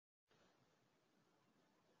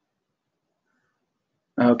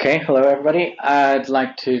Okay, hello everybody. I'd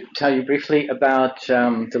like to tell you briefly about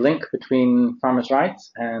the link between farmers'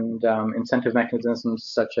 rights and incentive mechanisms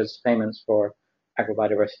such as payments for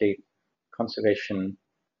agrobiodiversity conservation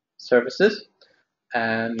services.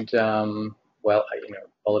 And all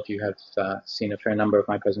of you have seen a fair number of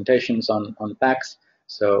my presentations on PACs,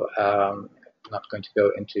 so I'm not going to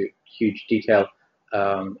go into huge detail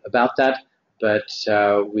about that, but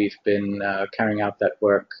we've been carrying out that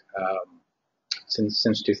work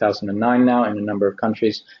since 2009 now in a number of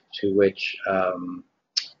countries, to which can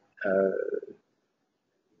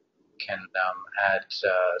add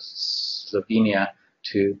Slovenia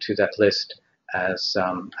to that list as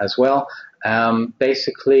well.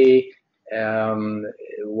 Basically,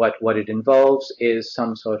 what it involves is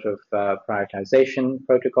some sort of prioritization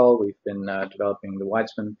protocol. We've been developing the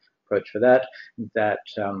Weitzman approach for that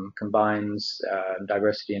combines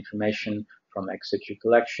diversity information from ex situ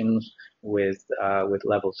collections with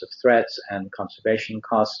levels of threats and conservation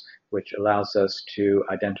costs, which allows us to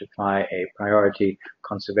identify a priority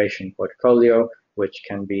conservation portfolio, which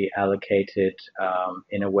can be allocated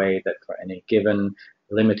in a way that for any given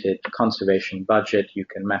limited conservation budget, you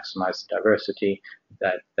can maximize the diversity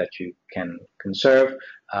that you can conserve.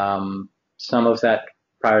 Some of that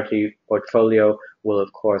priority portfolio will,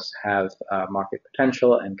 of course, have market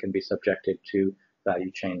potential and can be subjected to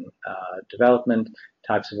value chain development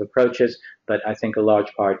types of approaches, but I think a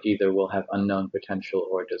large part either will have unknown potential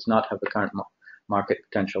or does not have the current market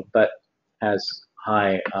potential, but has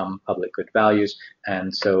high public good values,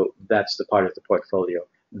 and so that's the part of the portfolio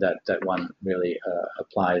that one really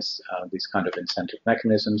applies these kind of incentive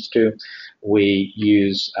mechanisms to. We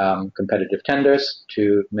use competitive tenders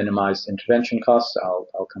to minimize intervention costs.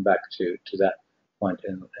 I'll come back to that point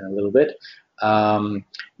in a little bit.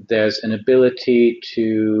 There's an ability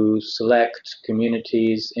to select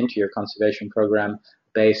communities into your conservation program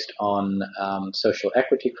based on social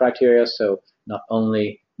equity criteria, so not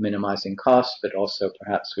only minimizing costs, but also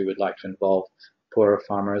perhaps we would like to involve poorer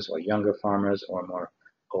farmers or younger farmers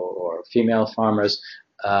or female farmers.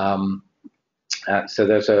 So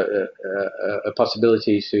there's a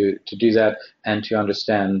possibility to do that and to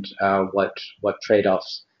understand what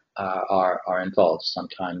trade-offs are involved.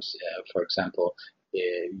 Sometimes, for example,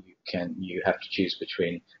 you have to choose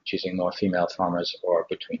between choosing more female farmers or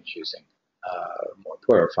between choosing more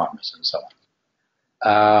poorer farmers, and so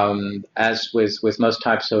on. As with most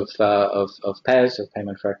types of PES, of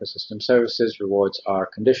payment for ecosystem services, rewards are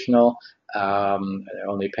conditional. They're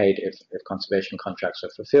only paid if conservation contracts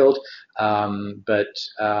are fulfilled. But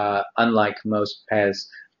unlike most PES,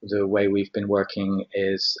 the way we've been working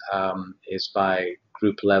is by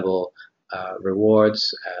group level rewards,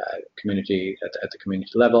 at the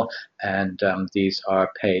community level, and these are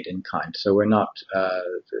paid in kind. So we're not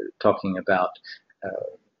talking about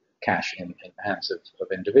cash in the hands of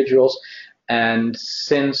individuals. And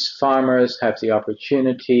since farmers have the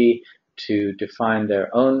opportunity to define their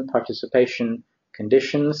own participation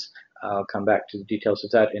conditions, I'll come back to the details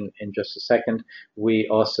of that in just a second, we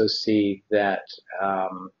also see that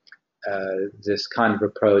this kind of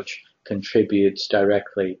approach contributes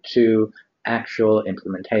directly to actual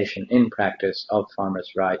implementation in practice of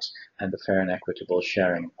farmers' rights and the fair and equitable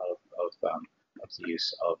sharing of the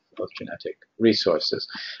use of genetic resources.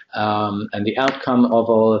 And the outcome of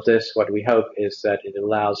all of this, what we hope, is that it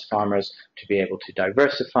allows farmers to be able to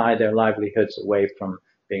diversify their livelihoods away from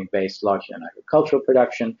being based largely on agricultural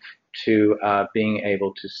production to being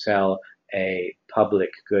able to sell a public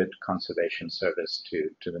good conservation service to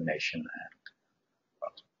the nation and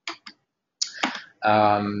world.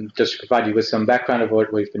 Just to provide you with some background of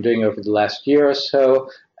what we've been doing over the last year or so,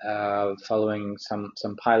 following some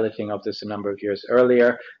piloting of this a number of years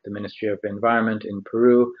earlier, the Ministry of Environment in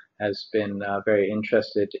Peru has been very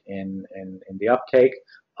interested in the uptake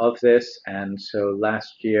of this, and so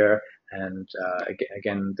last year and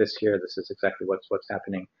again this year, this is exactly what's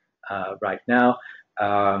happening right now.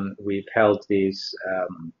 We've held these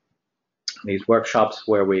workshops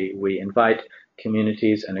where we invite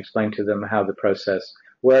communities and explain to them how the process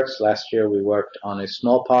works. Last year we worked on a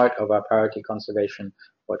small part of our priority conservation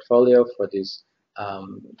portfolio for these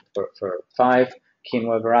for 5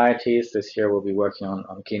 quinoa varieties. This year we'll be working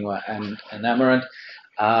on quinoa and amaranth.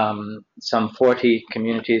 Some 40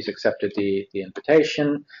 communities accepted the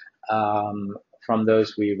invitation. From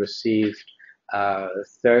those we received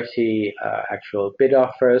 30 actual bid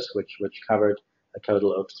offers, which covered a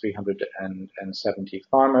total of 370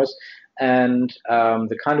 farmers. And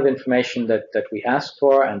the kind of information that we ask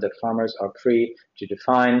for and that farmers are free to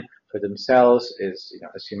define for themselves is,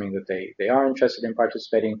 assuming that they are interested in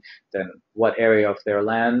participating, then what area of their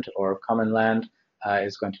land or common land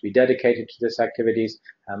is going to be dedicated to this activities,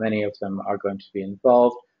 how many of them are going to be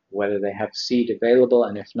involved, whether they have seed available,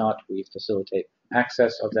 and if not, we facilitate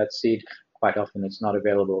access of that seed. Quite often it's not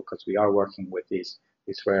available because we are working with these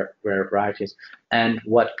rare varieties, and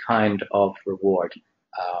what kind of reward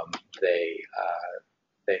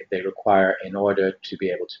they require in order to be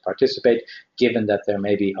able to participate, given that there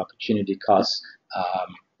may be opportunity costs,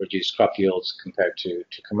 reduced crop yields compared to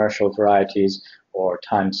commercial varieties, or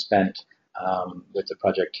time spent with the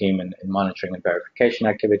project team in monitoring and verification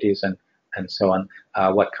activities, and so on,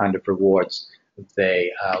 what kind of rewards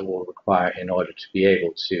they will require in order to be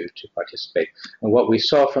able to participate. And what we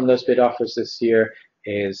saw from those bid offers this year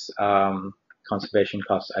is conservation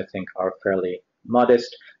costs, I think, are fairly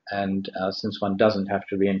modest, and since one doesn't have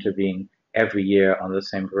to re-intervene every year on the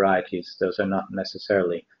same varieties, those are not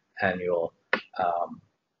necessarily annual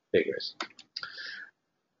figures.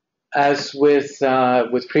 As with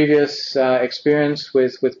previous experience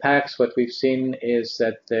with PACs, what we've seen is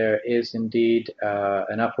that there is indeed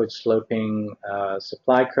an upward sloping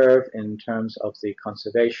supply curve in terms of the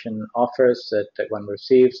conservation offers that one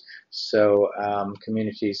receives. So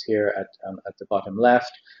communities here at the bottom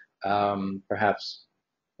left, perhaps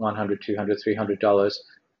 $100, $200, $300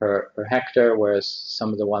 per hectare, whereas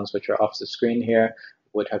some of the ones which are off the screen here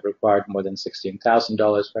would have required more than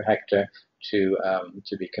 $16,000 per hectare to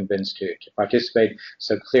be convinced to participate.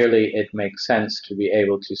 So clearly it makes sense to be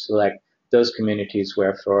able to select those communities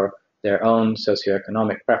where, for their own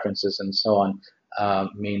socioeconomic preferences and so on,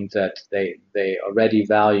 mean that they already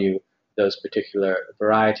value those particular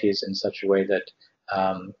varieties in such a way that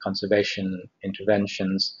conservation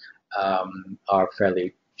interventions are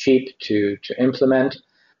fairly cheap to implement.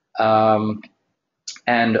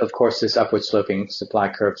 And of course, this upward sloping supply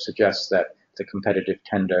curve suggests that the competitive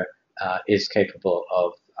tender is capable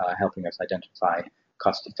of helping us identify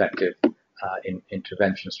cost-effective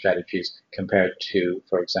intervention strategies compared to,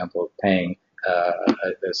 for example, paying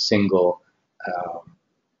a single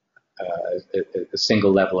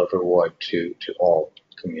level of reward to all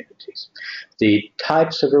communities. The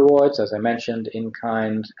types of rewards, as I mentioned, in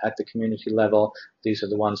kind at the community level, these are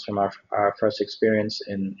the ones from our first experience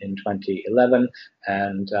in 2011,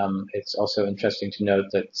 and it's also interesting to note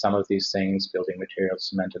that some of these things, building materials,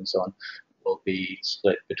 cement and so on, will be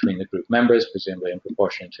split between the group members, presumably in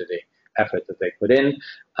proportion to the effort that they put in.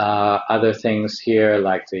 Other things here,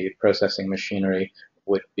 like the processing machinery,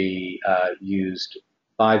 would be used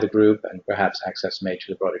by the group and perhaps access made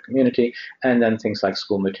to the broader community, and then things like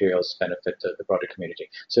school materials benefit the broader community.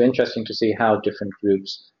 So interesting to see how different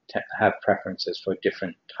groups have preferences for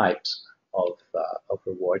different types of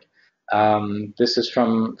reward. This is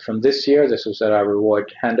from this year. This was at our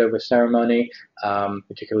reward handover ceremony,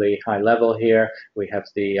 particularly high level here. We have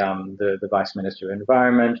the Vice Minister of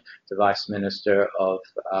Environment, the Vice Minister of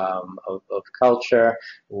Culture.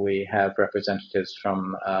 We have representatives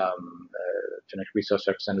from Genetic Resource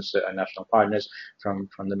Representatives and national partners from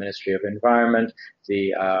the Ministry of Environment,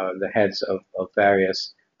 the heads of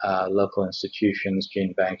various local institutions,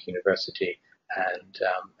 Gene Bank, University, and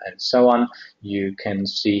so on. You can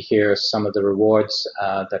see here some of the rewards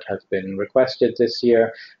that have been requested this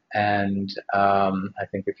year, and I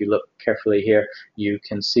think if you look carefully here, you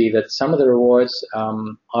can see that some of the rewards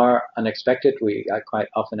are unexpected. I quite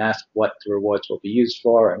often ask what the rewards will be used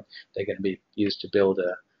for, and they're going to be used to build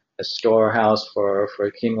a storehouse for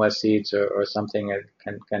quinoa seeds or something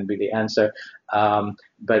can be the answer.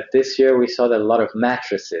 But this year we saw that a lot of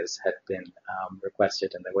mattresses had been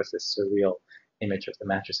requested, and there was this surreal image of the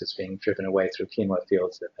mattresses being driven away through quinoa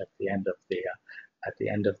fields at the end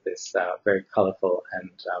of this very colorful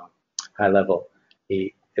and high-level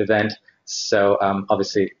event. So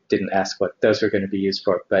obviously didn't ask what those were going to be used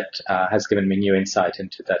for, but has given me new insight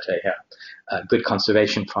into that a good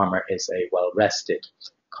conservation farmer is a well-rested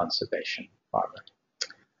conservation farmer.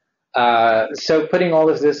 So putting all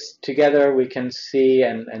of this together, we can see,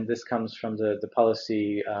 and this comes from the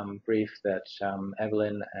policy brief that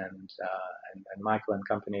Evelyn and Michael and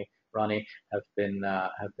company, Ronnie, have been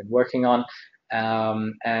working on,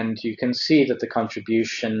 and you can see that the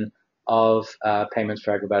contribution of payments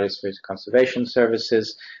for agrobiodiversity conservation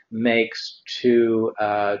services makes to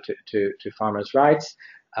farmers' rights.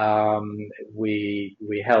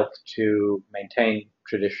 We help to maintain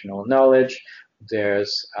traditional knowledge.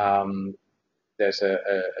 There's a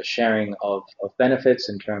sharing of benefits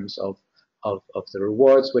in terms of the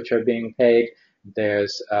rewards which are being paid.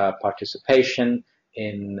 There's participation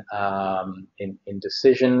in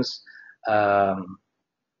decisions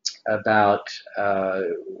about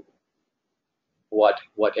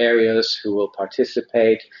what areas, who will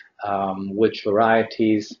participate, which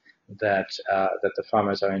varieties that the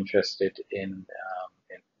farmers are interested in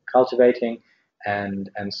cultivating, and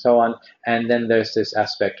so on. And then there's this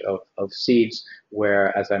aspect of seeds,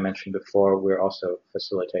 where, as I mentioned before, we're also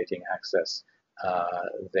facilitating access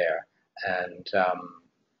there. And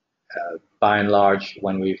by and large,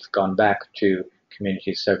 when we've gone back to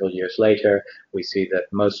communities several years later, we see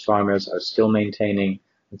that most farmers are still maintaining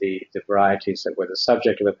the varieties that were the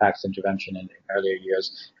subject of a PACS intervention in earlier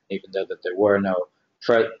years, even though that there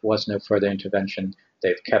was no further intervention.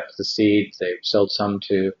 They've kept the seed, they've sold some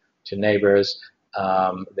to neighbors,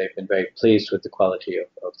 they've been very pleased with the quality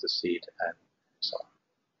of the seed, and so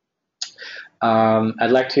on.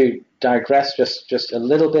 I'd like to digress just a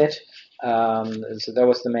little bit. So that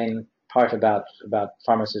was the main part about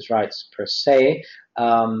farmers' rights per se,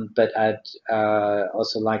 but I'd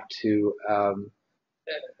also like to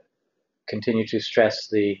continue to stress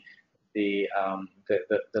the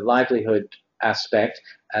livelihood aspect,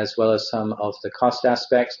 as well as some of the cost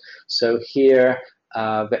aspects. So here,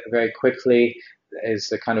 very quickly, is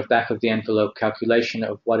the kind of back of the envelope calculation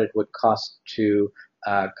of what it would cost to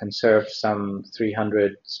conserve some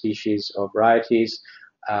 300 species or varieties,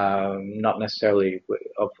 not necessarily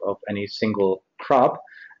of any single crop,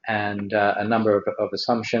 and a number of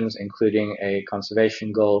assumptions, including a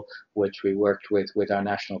conservation goal, which we worked with our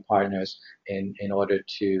national partners in order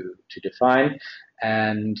to define.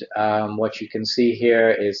 And what you can see here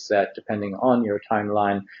is that, depending on your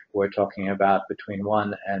timeline, we're talking about between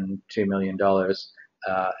 $1 and $2 million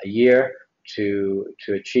a year to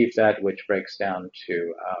achieve that, which breaks down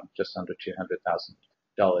to just under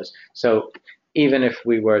 $200,000. So even if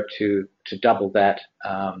we were to double that,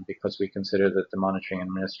 because we consider that the monitoring and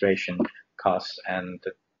administration costs and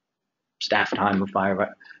the staff time of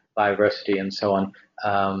Bioversity and so on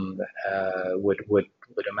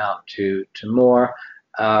would amount to more,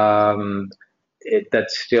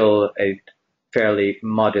 that's still a fairly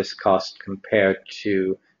modest cost compared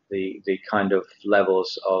to the kind of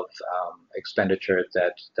levels of expenditure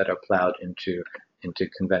that are plowed into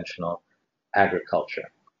conventional agriculture.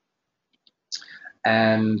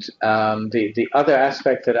 And the other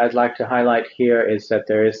aspect that I'd like to highlight here is that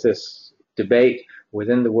there is this debate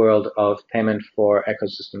within the world of payment for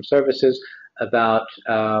ecosystem services about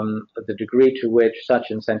the degree to which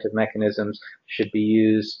such incentive mechanisms should be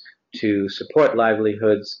used to support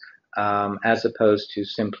livelihoods, as opposed to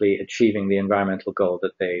simply achieving the environmental goal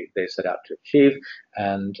that they set out to achieve.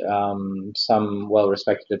 And some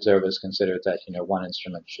well-respected observers consider that one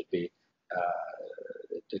instrument should be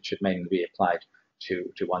it should mainly be applied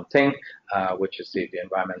to one thing, which is the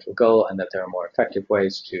environmental goal, and that there are more effective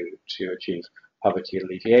ways to achieve poverty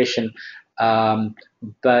alleviation.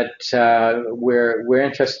 But we're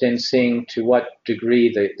interested in seeing to what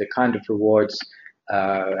degree the kind of rewards,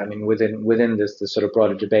 I mean, within this sort of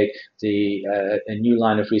broader debate, a new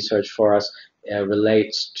line of research for us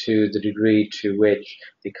relates to the degree to which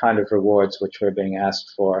the kind of rewards which we're being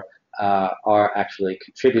asked for are actually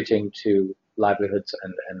contributing to livelihoods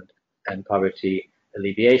and poverty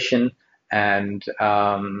alleviation. And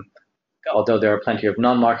although there are plenty of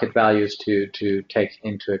non-market values to take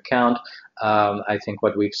into account, I think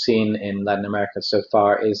what we've seen in Latin America so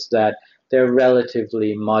far is that there are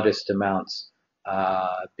relatively modest amounts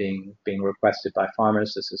being requested by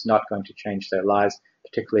farmers. This is not going to change their lives,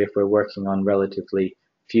 particularly if we're working on relatively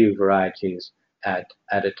few varieties at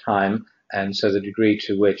a time. And so the degree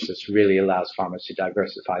to which this really allows farmers to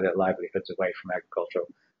diversify their livelihoods away from agricultural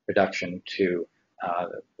production to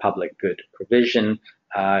public good provision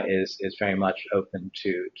is very much open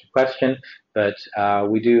to question. But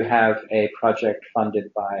we do have a project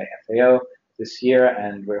funded by FAO this year,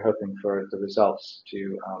 and we're hoping for the results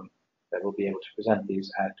that we'll be able to present these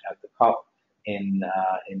at the COP in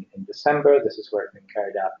December. This is work being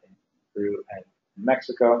carried out in Peru and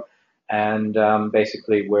Mexico. And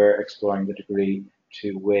basically, we're exploring the degree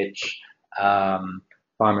to which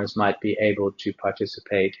farmers might be able to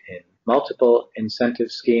participate in multiple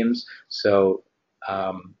incentive schemes. So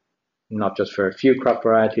not just for a few crop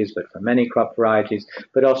varieties, but for many crop varieties,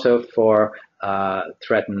 but also for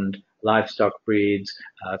threatened livestock breeds,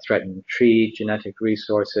 threatened tree genetic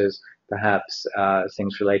resources, perhaps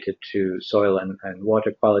things related to soil and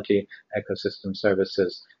water quality, ecosystem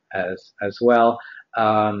services as well.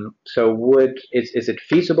 So is it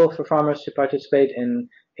feasible for farmers to participate in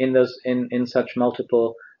such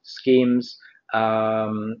multiple schemes?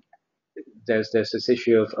 There's this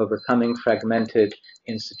issue of overcoming fragmented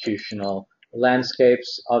institutional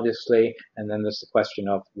landscapes, obviously, and then there's the question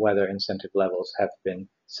of whether incentive levels have been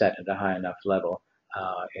set at a high enough level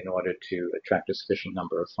in order to attract a sufficient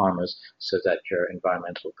number of farmers so that your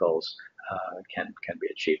environmental goals can be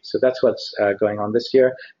achieved. So that's what's going on this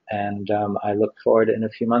year, and I look forward in a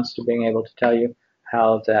few months to being able to tell you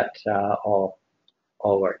how that all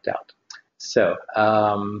worked out. So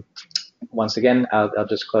once again, I'll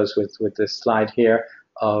just close with this slide here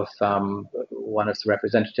of one of the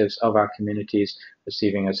representatives of our communities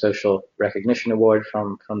receiving a social recognition award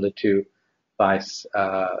from the two vice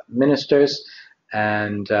ministers,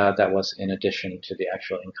 and that was in addition to the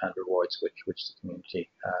actual in-kind rewards which the community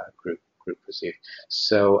group received.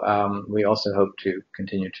 So we also hope to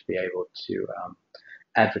continue to be able to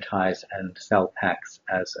advertise and sell packs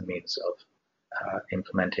as a means of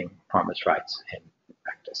implementing farmers' rights in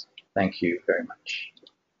practice. Thank you very much.